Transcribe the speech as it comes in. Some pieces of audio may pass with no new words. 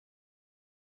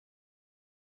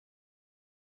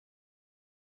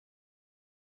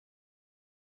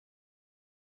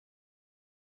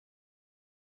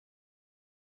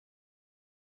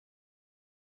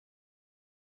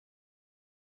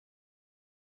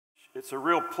It's a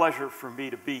real pleasure for me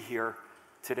to be here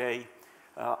today.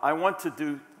 I want to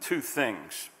do two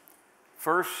things.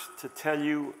 First, to tell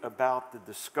you about the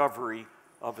discovery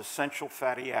of essential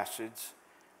fatty acids,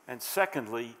 and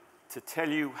secondly, to tell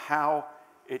you how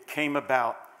it came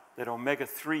about that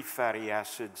omega-3 fatty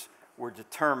acids were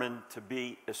determined to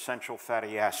be essential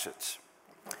fatty acids.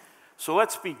 So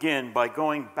let's begin by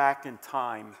going back in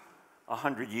time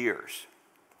 100 years.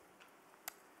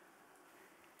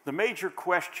 The major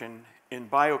question in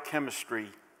biochemistry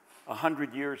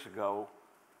 100 years ago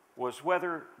was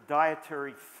whether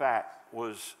dietary fat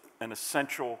was an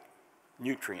essential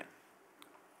nutrient.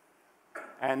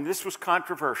 And this was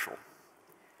controversial.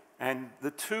 And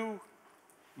the two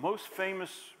most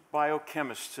famous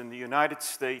biochemists in the United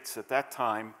States at that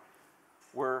time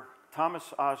were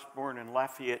Thomas Osborne and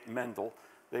Lafayette Mendel.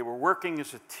 They were working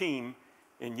as a team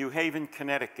in New Haven,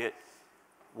 Connecticut,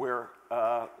 where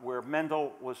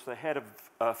Mendel was the head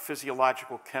of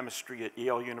physiological chemistry at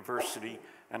Yale University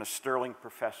and a Sterling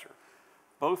professor.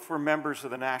 Both were members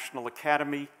of the National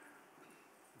Academy.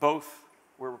 Both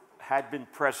had been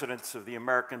presidents of the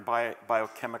American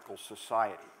Biochemical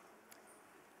Society.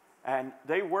 And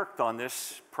they worked on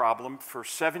this problem for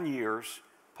 7 years,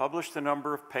 published a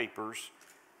number of papers,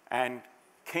 and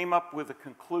came up with a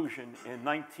conclusion in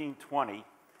 1920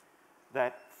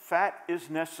 that fat is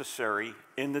necessary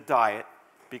in the diet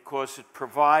because it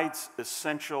provides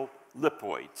essential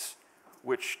lipids,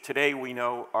 which today we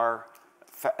know are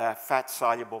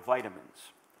fat-soluble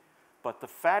vitamins. But the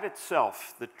fat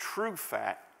itself, the true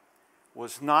fat,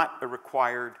 was not a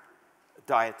required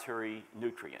dietary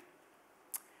nutrient.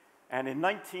 And in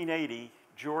 1980,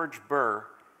 George Burr,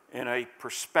 in a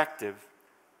perspective,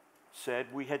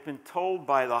 said, "We had been told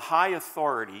by the high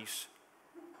authorities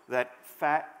that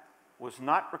fat was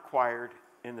not required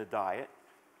in the diet,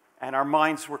 and our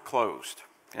minds were closed."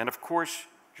 And of course,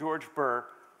 George Burr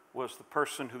was the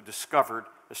person who discovered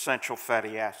essential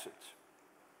fatty acids.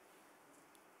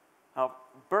 Now,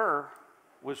 Burr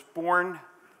was born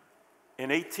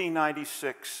in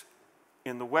 1896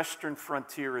 in the western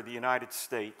frontier of the United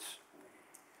States,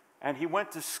 and he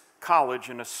went to college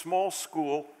in a small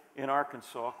school in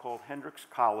Arkansas called Hendrix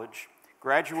College,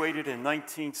 graduated in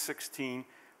 1916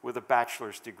 with a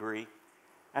bachelor's degree,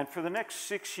 and for the next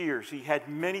 6 years he had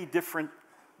many different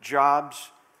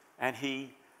jobs, and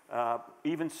he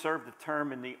even served a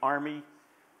term in the Army,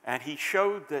 and he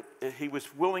showed that he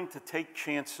was willing to take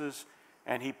chances,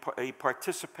 and he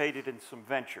participated in some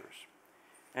ventures.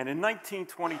 And in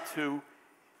 1922,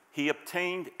 he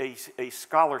obtained a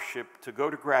scholarship to go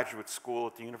to graduate school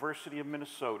at the University of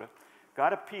Minnesota,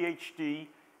 got a PhD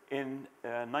in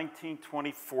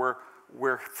 1924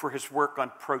 for his work on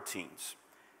proteins.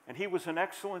 And he was an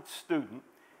excellent student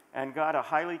and got a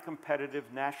highly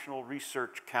competitive National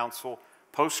Research Council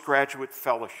postgraduate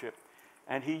fellowship.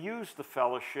 And he used the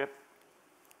fellowship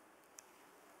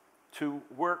to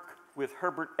work with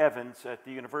Herbert Evans at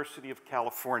the University of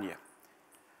California.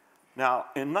 Now,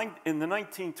 in the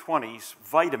 1920s,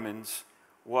 vitamins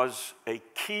was a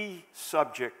key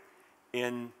subject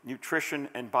in nutrition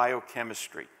and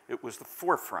biochemistry. It was the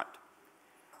forefront.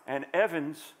 And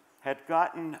Evans had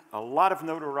gotten a lot of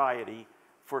notoriety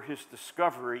for his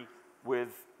discovery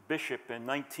with Bishop in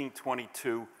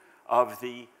 1922 of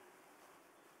the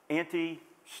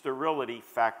anti-sterility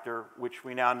factor, which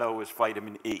we now know as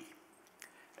vitamin E.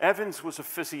 Evans was a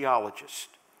physiologist,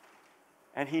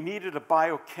 and he needed a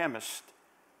biochemist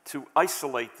to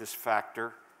isolate this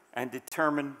factor and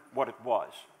determine what it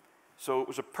was. So it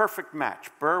was a perfect match.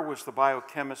 Burr was the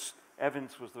biochemist,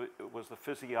 Evans was the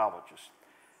physiologist.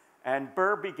 And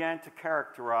Burr began to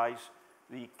characterize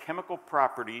the chemical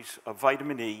properties of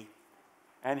vitamin E,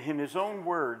 and in his own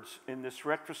words, in this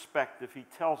retrospective, he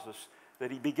tells us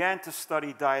that he began to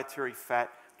study dietary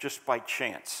fat just by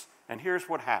chance. And here's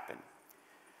what happened.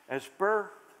 As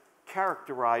Burr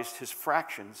characterized his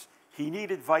fractions, he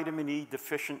needed vitamin E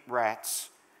deficient rats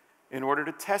in order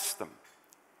to test them.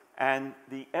 And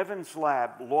the Evans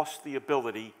lab lost the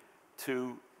ability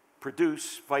to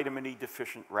produce vitamin E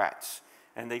deficient rats.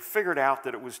 And they figured out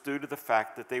that it was due to the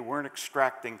fact that they weren't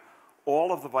extracting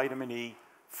all of the vitamin E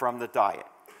from the diet.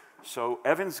 So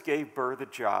Evans gave Burr the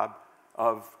job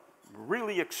of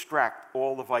really extract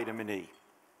all the vitamin E.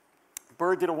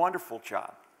 Burr did a wonderful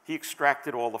job. He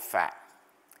extracted all the fat.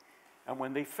 And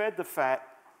when they fed the fat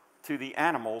to the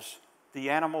animals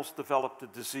developed a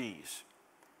disease.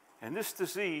 And this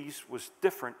disease was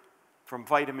different from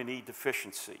vitamin E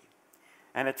deficiency.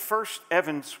 And at first,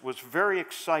 Evans was very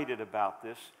excited about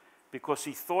this because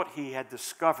he thought he had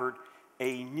discovered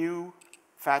a new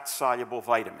fat-soluble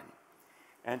vitamin.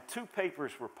 And 2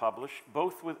 papers were published,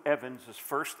 both with Evans as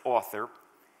first author.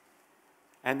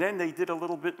 And then they did a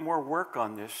little bit more work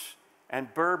on this,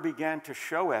 and Burr began to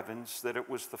show Evans that it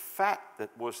was the fat that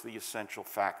was the essential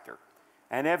factor.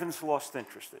 And Evans lost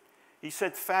interest in it. He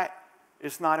said, fat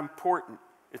is not important.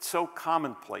 It's so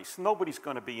commonplace. Nobody's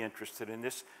going to be interested in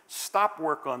this. Stop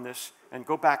work on this and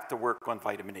go back to work on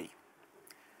vitamin E.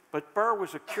 But Burr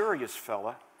was a curious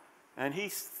fella, and he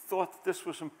thought this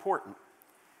was important.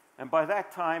 And by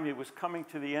that time, he was coming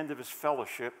to the end of his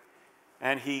fellowship,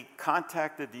 and he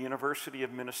contacted the University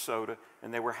of Minnesota,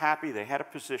 and they were happy. They had a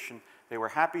position. They were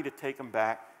happy to take him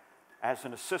back as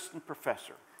an assistant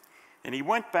professor. And he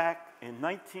went back in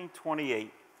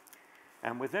 1928,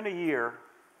 and within a year,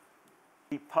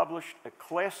 he published a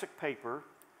classic paper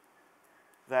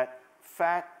that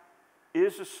fat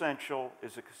is essential,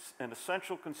 is an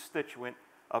essential constituent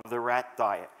of the rat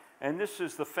diet. And this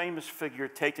is the famous figure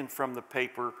taken from the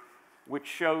paper, which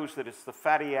shows that it's the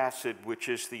fatty acid which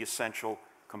is the essential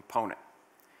component.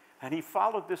 And he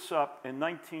followed this up in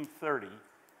 1930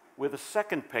 with a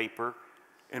second paper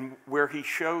where he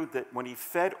showed that when he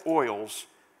fed oils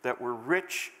that were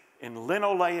rich in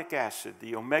linoleic acid,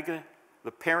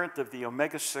 the parent of the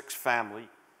omega-6 family,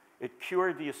 it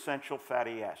cured the essential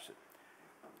fatty acid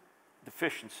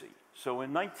deficiency. So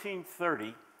in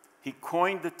 1930, he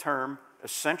coined the term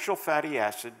essential fatty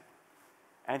acid,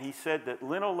 and he said that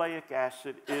linoleic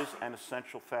acid is an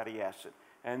essential fatty acid.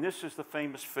 And this is the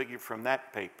famous figure from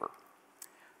that paper.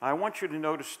 I want you to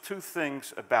notice 2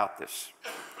 things about this.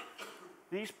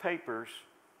 These papers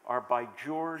are by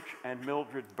George and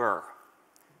Mildred Burr,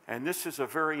 and this is a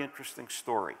very interesting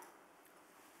story.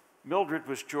 Mildred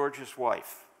was George's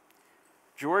wife.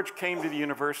 George came to the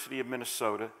University of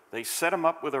Minnesota. They set him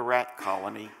up with a rat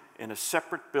colony in a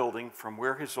separate building from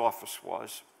where his office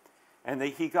was, and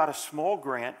he got a small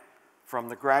grant from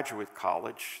the graduate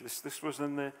college. This was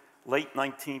in the late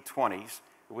 1920s.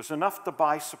 It was enough to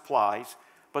buy supplies,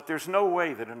 but there's no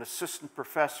way that an assistant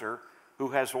professor who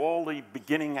has all the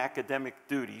beginning academic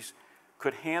duties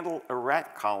could handle a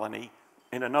rat colony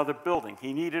in another building.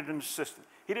 He needed an assistant.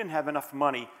 He didn't have enough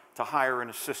money to hire an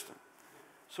assistant.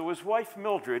 So his wife,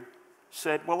 Mildred,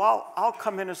 said, well, I'll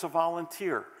come in as a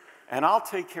volunteer, and I'll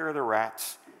take care of the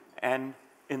rats. And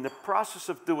in the process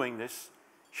of doing this,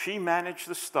 she managed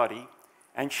the study,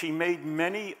 and she made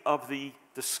many of the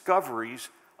discoveries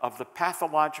of the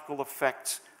pathological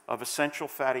effects of essential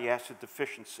fatty acid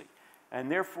deficiency,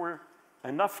 and therefore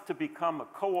enough to become a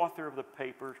co-author of the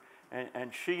papers,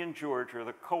 and she and George are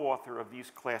the co-author of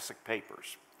these classic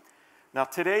papers. Now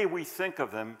today we think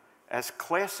of them as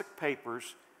classic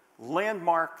papers,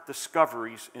 landmark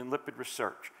discoveries in lipid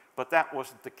research, but that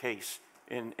wasn't the case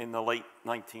in the late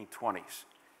 1920s.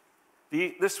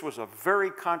 This was a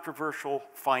very controversial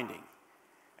finding,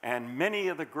 and many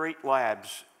of the great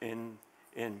labs in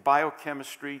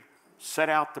biochemistry set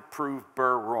out to prove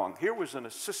Burr wrong. Here was an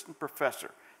assistant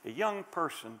professor, a young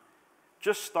person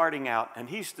just starting out, and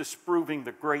he's disproving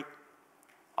the great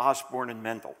Osborn and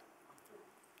Mendel.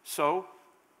 So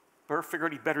Burr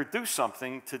figured he better do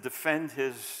something to defend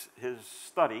his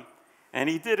study, and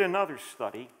he did another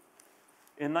study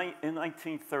in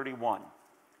 1931.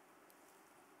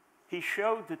 He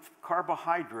showed that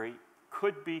carbohydrate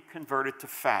could be converted to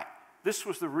fat. This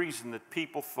was the reason that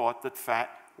people thought that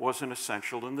fat wasn't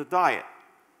essential in the diet.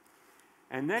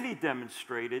 And then he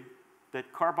demonstrated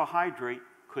that carbohydrate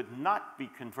could not be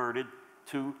converted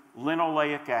to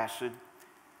linoleic acid,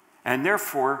 and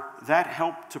therefore that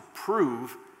helped to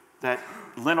prove that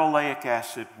linoleic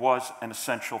acid was an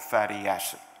essential fatty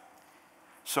acid.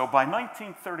 So by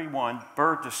 1931,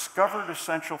 Burr discovered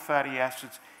essential fatty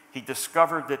acids. He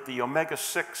discovered that the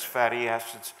omega-6 fatty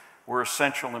acids were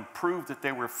essential and proved that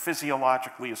they were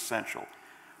physiologically essential.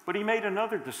 But he made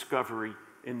another discovery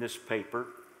in this paper.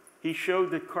 He showed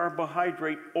that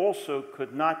carbohydrate also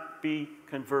could not be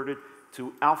converted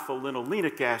to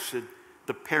alpha-linolenic acid,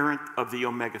 the parent of the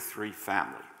omega-3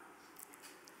 family.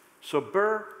 So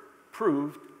Burr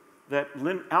proved that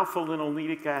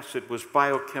alpha-linolenic acid was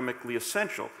biochemically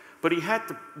essential, but he had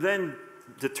to then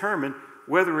determine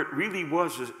whether it really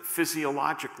was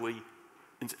physiologically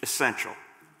essential.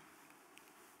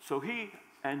 So he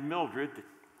and Mildred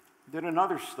did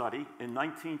another study in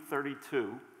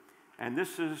 1932, and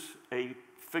this is a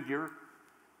figure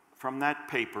from that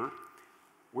paper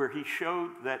where he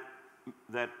showed that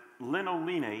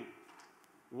linolenate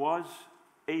was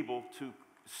able to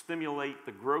stimulate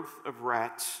the growth of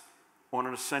rats on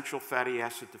an essential fatty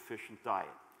acid deficient diet.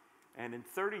 And in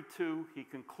 32, he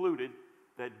concluded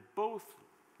that both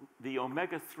the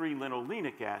omega-3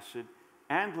 linolenic acid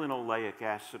and linoleic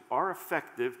acid are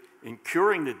effective in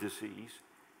curing the disease,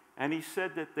 and he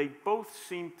said that they both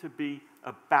seemed to be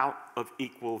about of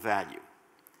equal value.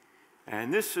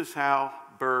 And this is how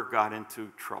Burr got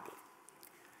into trouble.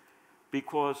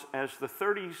 Because as the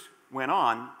 30s went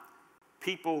on,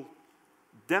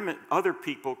 other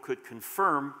people could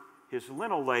confirm his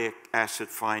linoleic acid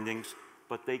findings,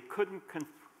 but they couldn't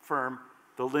confirm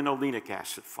the linolenic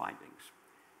acid findings.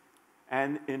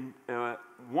 And in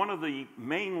one of the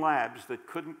main labs that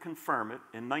couldn't confirm it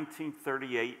in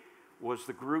 1938 was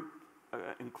the group,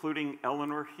 including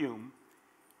Eleanor Hume,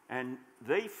 and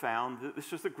they found that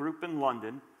this is the group in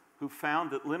London who found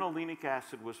that linolenic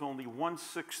acid was only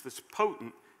 1/6 as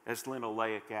potent as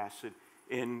linoleic acid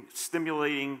in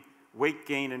stimulating weight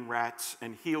gain in rats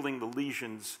and healing the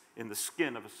lesions in the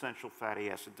skin of essential fatty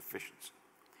acid deficiency.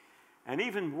 And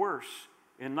even worse,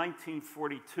 in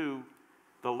 1942,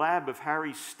 the lab of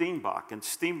Harry Steenbach, and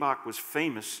Steenbach was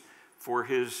famous for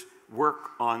his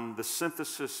work on the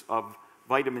synthesis of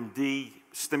vitamin D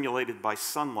stimulated by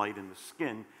sunlight in the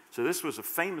skin. So this was a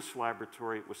famous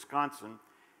laboratory at Wisconsin.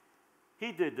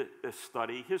 He did a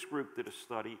study, his group did a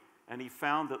study, and he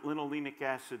found that linolenic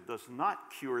acid does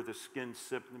not cure the skin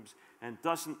symptoms and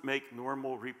doesn't make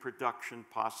normal reproduction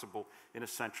possible in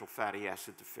essential fatty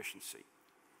acid deficiency.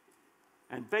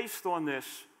 And based on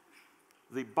this,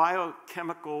 the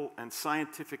biochemical and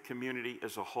scientific community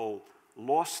as a whole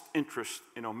lost interest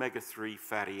in omega-3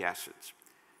 fatty acids.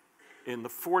 In the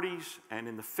 40s and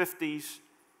in the 50s,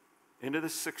 into the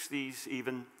 60s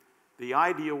even, the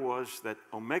idea was that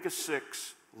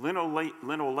omega-6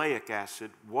 linoleic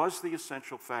acid was the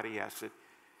essential fatty acid,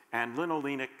 and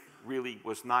linolenic really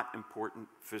was not important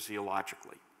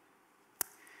physiologically.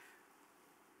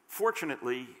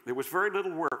 Fortunately, there was very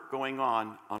little work going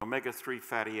on omega-3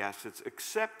 fatty acids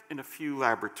except in a few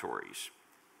laboratories.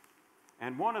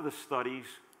 And one of the studies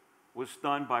was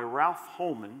done by Ralph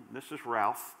Holman. This is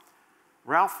Ralph.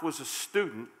 Ralph was a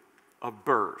student of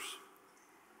Burr's,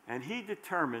 and he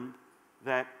determined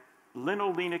that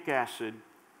linolenic acid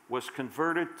was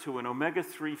converted to an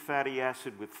omega-3 fatty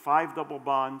acid with 5 double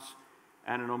bonds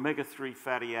and an omega-3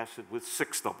 fatty acid with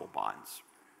 6 double bonds.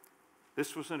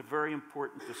 This was a very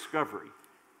important discovery.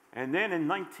 And then in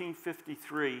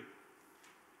 1953,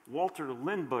 Walter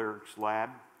Lindbergh's lab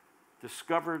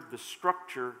discovered the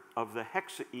structure of the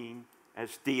hexane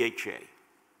as DHA.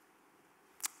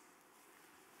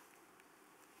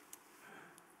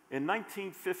 In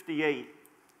 1958,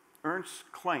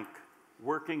 Ernst Klenk,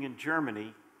 working in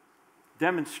Germany,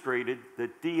 demonstrated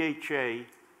that DHA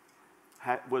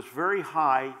was very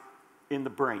high in the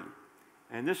brain.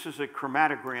 And this is a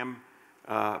chromatogram,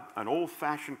 an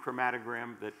old-fashioned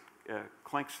chromatogram that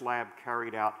Klenk's lab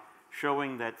carried out,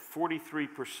 showing that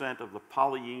 43% of the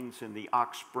polyenes in the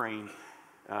ox brain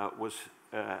was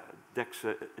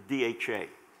DHA.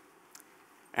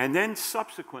 And then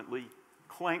subsequently,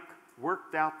 Klenk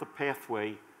worked out the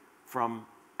pathway from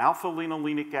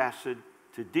alpha-linolenic acid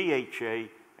to DHA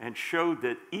and showed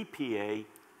that EPA,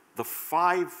 the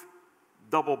 5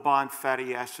 double bond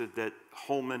fatty acid that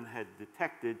Holman had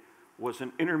detected, was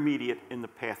an intermediate in the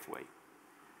pathway.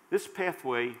 This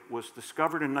pathway was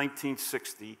discovered in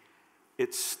 1960.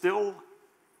 It's still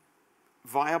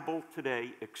viable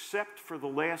today, except for the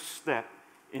last step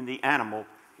in the animal,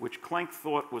 which Klenk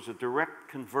thought was a direct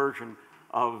conversion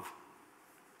of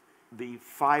the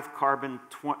 5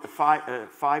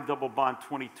 double bond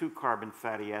 22 carbon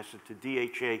fatty acid to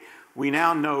DHA. We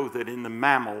now know that in the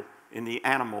mammal, in the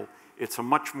animal, it's a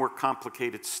much more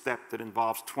complicated step that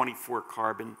involves 24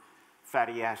 carbon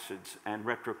fatty acids and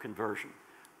retroconversion.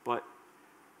 But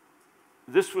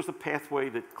this was the pathway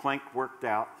that Klenk worked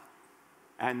out.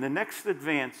 And the next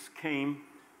advance came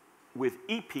with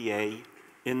EPA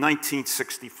in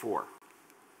 1964.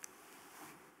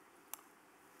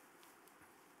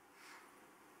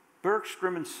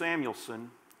 Bergstrom and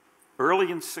Samuelson, early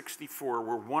in '64,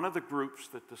 were one of the groups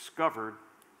that discovered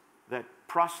that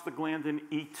prostaglandin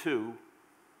E2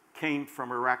 came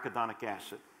from arachidonic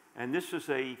acid. And this is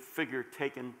a figure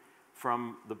taken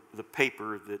from the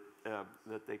paper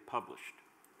that they published.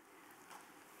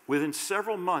 Within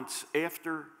several months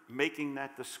after making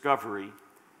that discovery,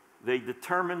 they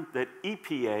determined that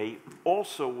EPA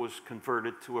also was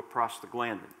converted to a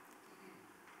prostaglandin.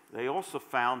 They also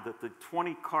found that the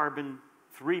 20 carbon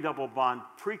 3 double bond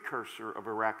precursor of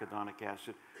arachidonic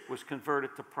acid was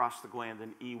converted to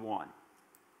prostaglandin E1.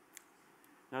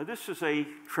 Now this is a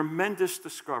tremendous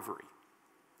discovery,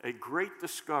 a great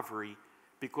discovery,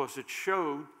 because it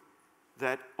showed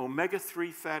that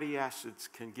omega-3 fatty acids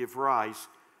can give rise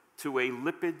to a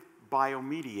lipid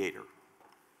biomediator.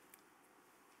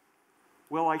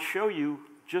 Well, I show you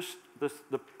just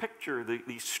the picture,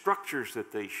 these structures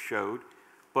that they showed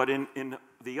But in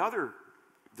the other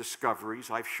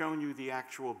discoveries, I've shown you the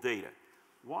actual data.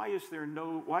 Why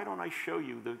don't I show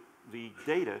you the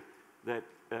data that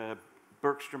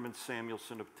Bergstrom and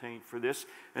Samuelson obtained for this?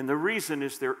 And the reason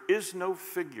is there is no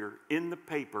figure in the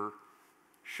paper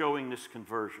showing this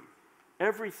conversion.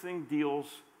 Everything deals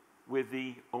with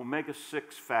the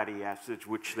omega-6 fatty acids,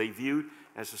 which they viewed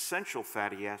as essential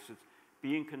fatty acids,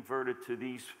 being converted to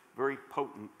these very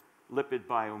potent lipid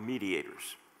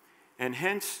biomediators. And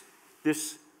hence,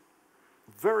 this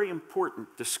very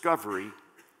important discovery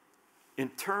in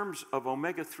terms of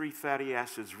omega-3 fatty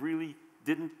acids really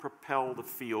didn't propel the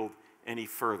field any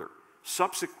further.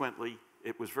 Subsequently,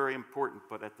 it was very important,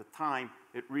 but at the time,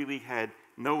 it really had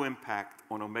no impact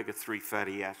on omega-3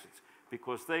 fatty acids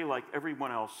because they, like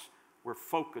everyone else, were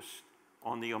focused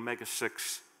on the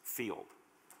omega-6 field.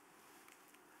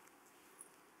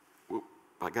 Well,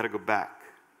 I got to go back,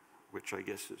 which I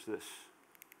guess is this.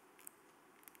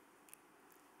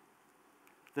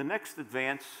 The next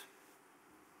advance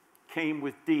came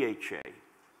with DHA,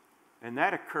 and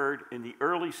that occurred in the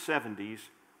early 70s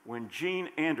when Gene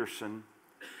Anderson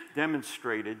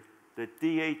demonstrated that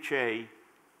DHA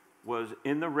was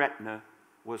in the retina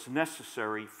was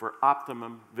necessary for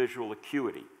optimum visual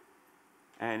acuity.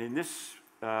 And in this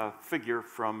figure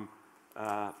from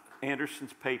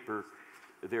Anderson's paper,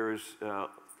 there is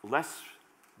less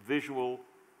visual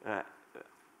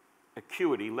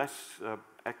acuity, less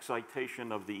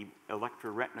excitation of the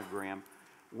electroretinogram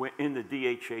in the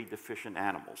DHA deficient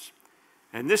animals.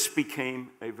 And this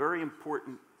became a very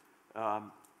important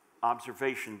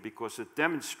observation because it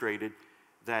demonstrated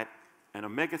that an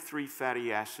omega-3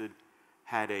 fatty acid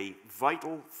had a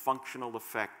vital functional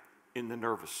effect in the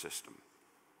nervous system.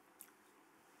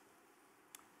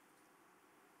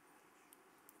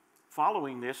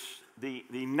 Following this, the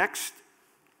next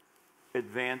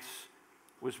advance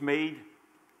was made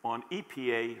on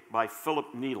EPA by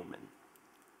Philip Needleman.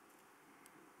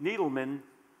 Needleman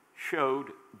showed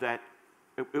that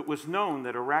it was known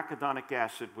that arachidonic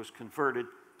acid was converted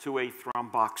to a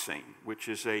thromboxane, which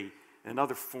is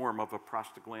another form of a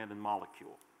prostaglandin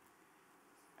molecule.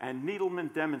 And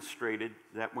Needleman demonstrated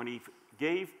that when he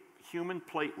gave human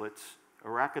platelets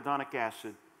arachidonic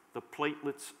acid, the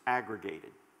platelets aggregated.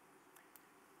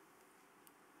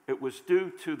 It was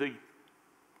due to the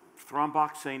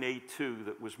thromboxane A2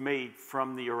 that was made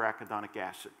from the arachidonic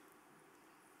acid.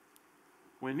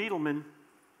 When Needleman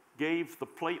gave the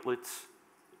platelets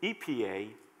EPA,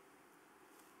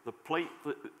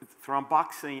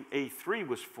 thromboxane A3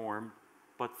 was formed,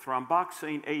 but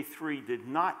thromboxane A3 did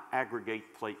not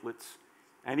aggregate platelets,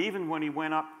 and even when he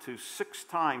went up to 6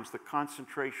 times the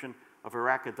concentration of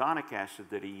arachidonic acid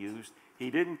that he used, he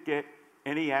didn't get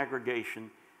any aggregation,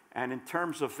 and in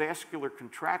terms of vascular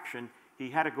contraction,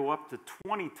 he had to go up to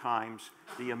 20 times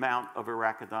the amount of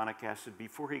arachidonic acid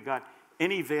before he got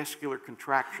any vascular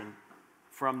contraction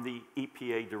from the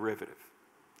EPA derivative.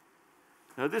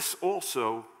 Now, this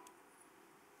also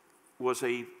was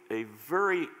a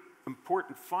very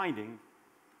important finding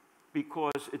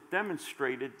because it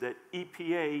demonstrated that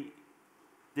EPA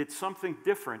did something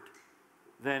different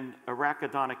than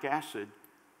arachidonic acid,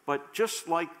 but just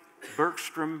like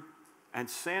Bergstrom and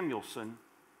Samuelson,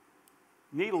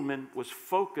 Needleman was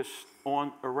focused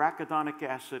on arachidonic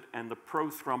acid and the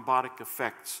prothrombotic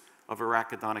effects of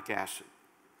arachidonic acid.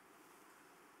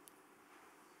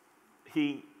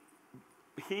 He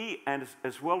and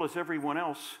as well as everyone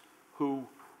else who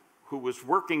was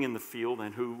working in the field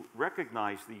and who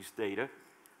recognized these data,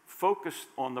 focused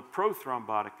on the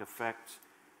prothrombotic effects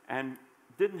and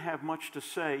didn't have much to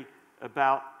say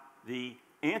about the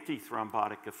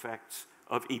antithrombotic effects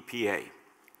of EPA.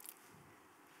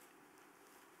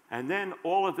 And then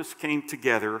all of this came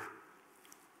together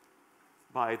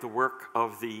by the work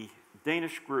of the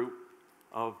Danish group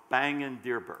of Bang and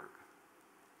Dierberg.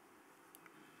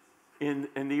 In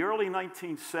the early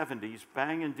 1970s,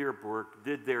 Bang and Dierberg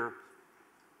did their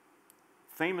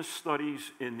famous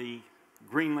studies in the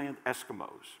Greenland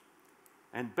Eskimos.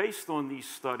 And based on these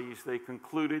studies, they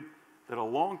concluded that a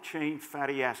long-chain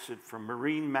fatty acid from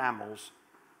marine mammals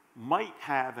might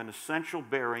have an essential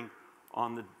bearing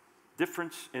on the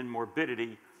difference in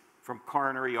morbidity from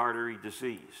coronary artery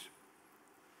disease.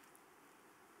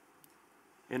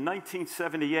 In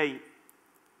 1978,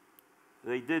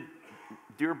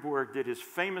 Dierberg did his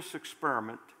famous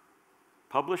experiment,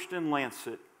 published in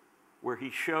Lancet, where he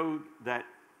showed that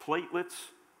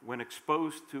platelets, when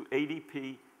exposed to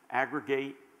ADP,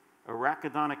 aggregate,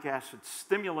 arachidonic acid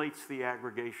stimulates the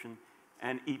aggregation,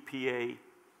 and EPA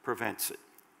prevents it.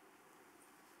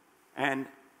 And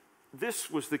this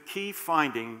was the key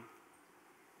finding,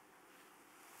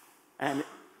 and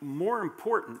more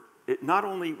important, it not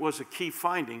only was a key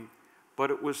finding,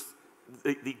 but it was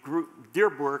the group,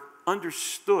 Dearborn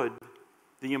understood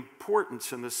the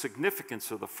importance and the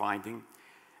significance of the finding,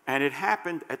 and it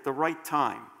happened at the right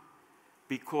time,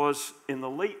 because in the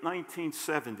late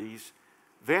 1970s,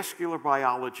 vascular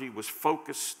biology was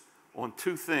focused on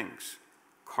two things: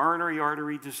 coronary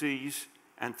artery disease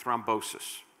and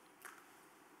thrombosis.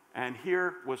 And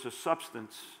here was a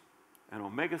substance, an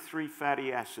omega-3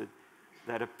 fatty acid,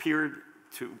 that appeared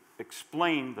to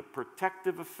explain the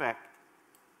protective effect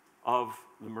of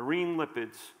the marine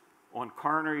lipids on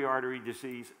coronary artery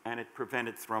disease, and it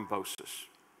prevented thrombosis.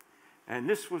 And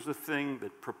this was the thing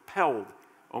that propelled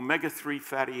omega-3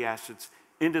 fatty acids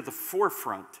into the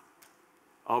forefront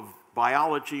of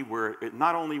biology, where it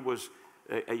not only was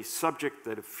a subject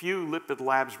that a few lipid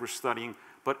labs were studying,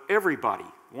 but everybody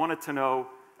wanted to know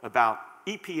about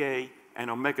EPA and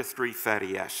omega-3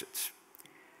 fatty acids.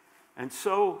 And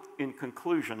so, in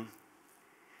conclusion,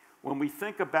 when we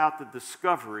think about the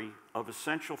discovery of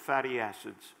essential fatty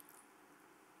acids,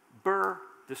 Burr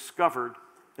discovered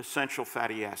essential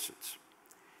fatty acids.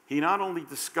 He not only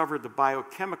discovered the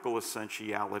biochemical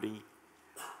essentiality,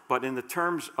 but in the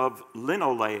terms of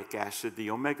linoleic acid, the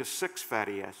omega-6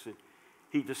 fatty acid,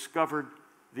 he discovered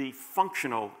the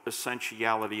functional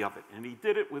essentiality of it. And he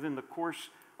did it within the course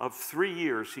of 3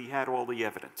 years. He had all the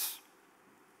evidence.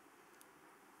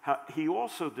 He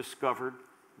also discovered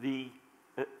the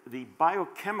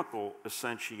biochemical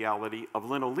essentiality of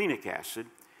linolenic acid,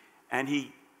 and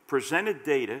he presented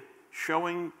data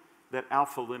showing that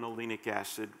alpha-linolenic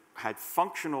acid had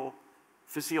functional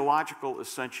physiological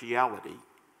essentiality,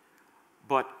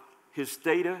 but his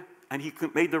data, and he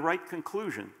made the right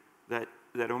conclusion that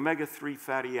omega-3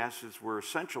 fatty acids were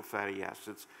essential fatty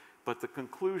acids, but the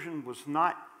conclusion was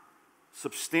not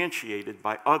substantiated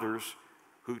by others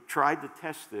who tried to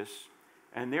test this,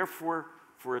 and therefore,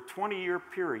 for a 20-year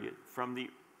period from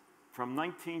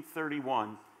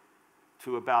 1931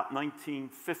 to about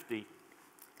 1950,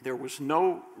 there was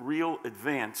no real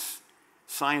advance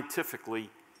scientifically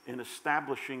in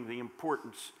establishing the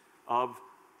importance of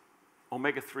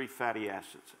omega-3 fatty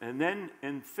acids. And then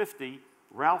in 50,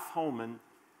 Ralph Holman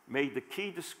made the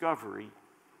key discovery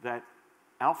that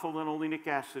alpha-linolenic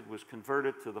acid was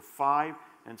converted to the 5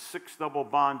 and 6 double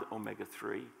bond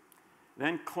omega-3.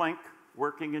 Then Klenk,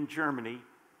 working in Germany,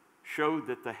 showed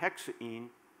that the hexane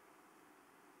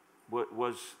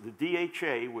was the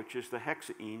DHA, which is the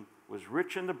hexane, was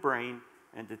rich in the brain,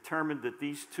 and determined that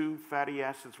these two fatty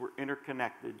acids were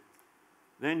interconnected.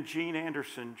 Then Gene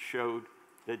Anderson showed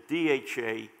that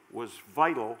DHA was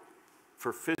vital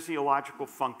for physiological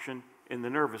function in the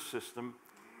nervous system.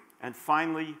 And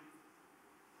finally,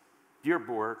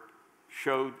 Dearborn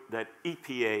showed that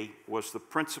EPA was the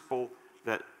principle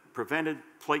that prevented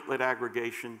platelet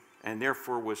aggregation and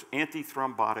therefore was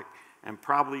antithrombotic and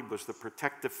probably was the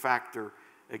protective factor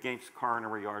against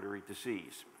coronary artery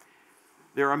disease.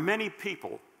 There are many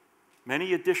people,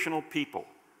 many additional people,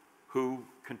 who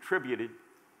contributed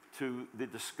to the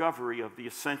discovery of the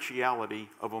essentiality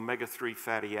of omega-3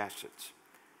 fatty acids.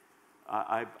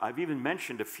 I've even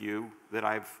mentioned a few that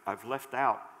I've left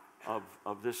out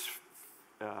of this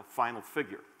final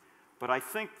figure. But I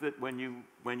think that when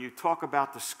you talk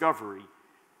about discovery,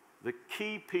 the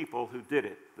key people who did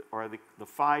it are the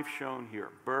 5 shown here: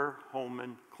 Burr,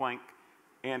 Holman, Klenk,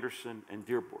 Anderson, and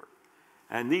Dearborn.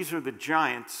 And these are the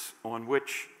giants on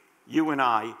which you and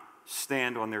I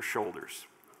stand on their shoulders.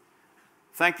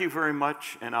 Thank you very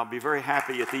much, and I'll be very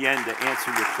happy at the end to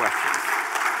answer your questions.